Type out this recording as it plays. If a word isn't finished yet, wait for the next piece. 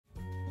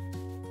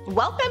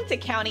Welcome to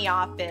County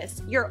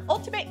Office, your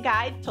ultimate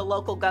guide to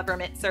local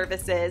government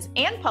services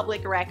and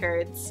public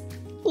records.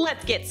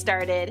 Let's get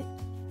started.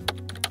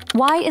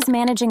 Why is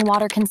managing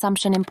water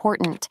consumption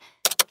important?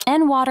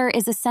 Water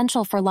is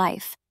essential for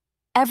life.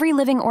 Every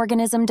living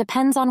organism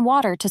depends on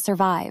water to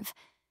survive.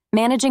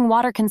 Managing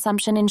water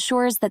consumption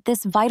ensures that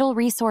this vital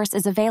resource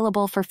is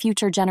available for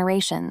future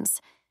generations.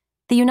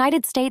 The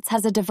United States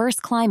has a diverse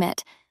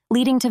climate,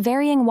 leading to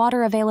varying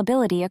water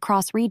availability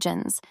across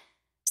regions.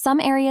 Some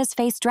areas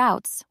face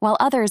droughts, while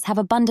others have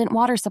abundant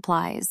water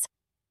supplies.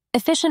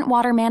 Efficient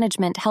water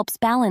management helps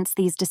balance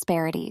these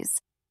disparities.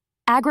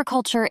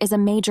 Agriculture is a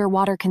major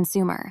water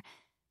consumer.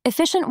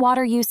 Efficient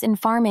water use in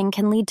farming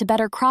can lead to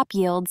better crop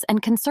yields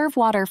and conserve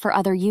water for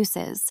other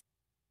uses.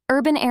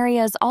 Urban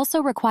areas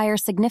also require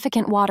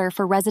significant water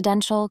for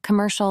residential,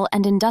 commercial,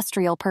 and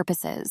industrial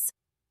purposes.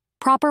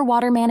 Proper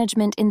water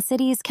management in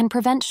cities can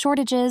prevent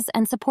shortages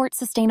and support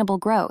sustainable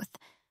growth.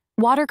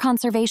 Water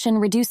conservation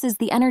reduces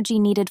the energy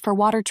needed for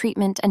water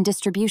treatment and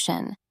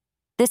distribution.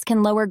 This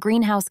can lower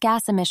greenhouse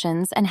gas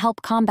emissions and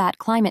help combat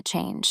climate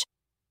change.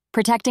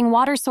 Protecting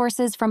water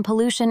sources from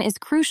pollution is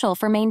crucial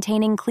for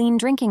maintaining clean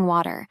drinking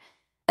water.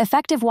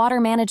 Effective water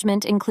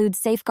management includes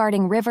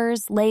safeguarding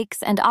rivers,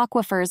 lakes, and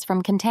aquifers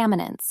from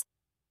contaminants.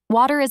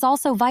 Water is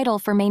also vital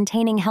for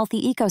maintaining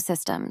healthy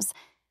ecosystems.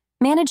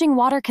 Managing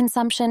water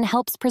consumption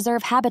helps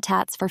preserve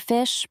habitats for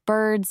fish,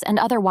 birds, and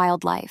other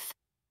wildlife.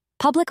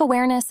 Public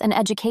awareness and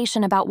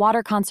education about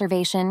water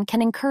conservation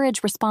can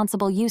encourage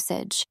responsible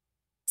usage.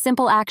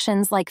 Simple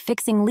actions like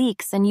fixing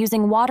leaks and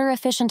using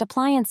water-efficient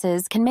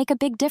appliances can make a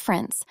big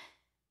difference.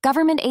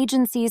 Government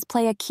agencies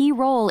play a key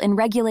role in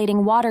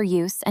regulating water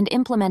use and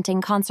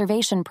implementing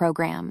conservation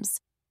programs.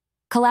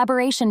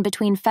 Collaboration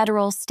between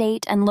federal,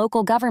 state, and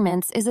local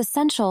governments is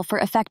essential for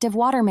effective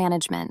water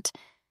management.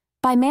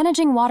 By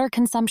managing water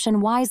consumption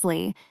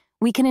wisely,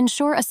 we can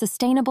ensure a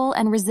sustainable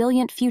and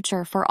resilient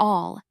future for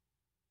all.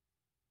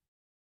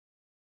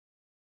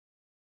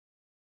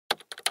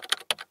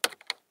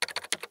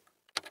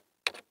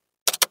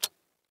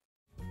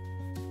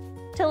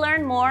 To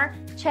learn more,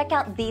 check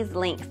out these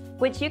links,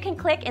 which you can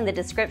click in the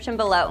description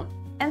below.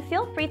 And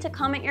feel free to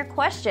comment your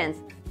questions.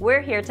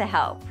 We're here to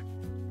help.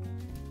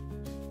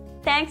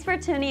 Thanks for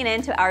tuning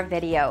in to our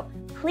video.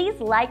 Please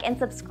like and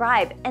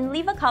subscribe and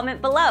leave a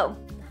comment below.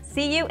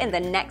 See you in the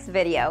next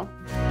video.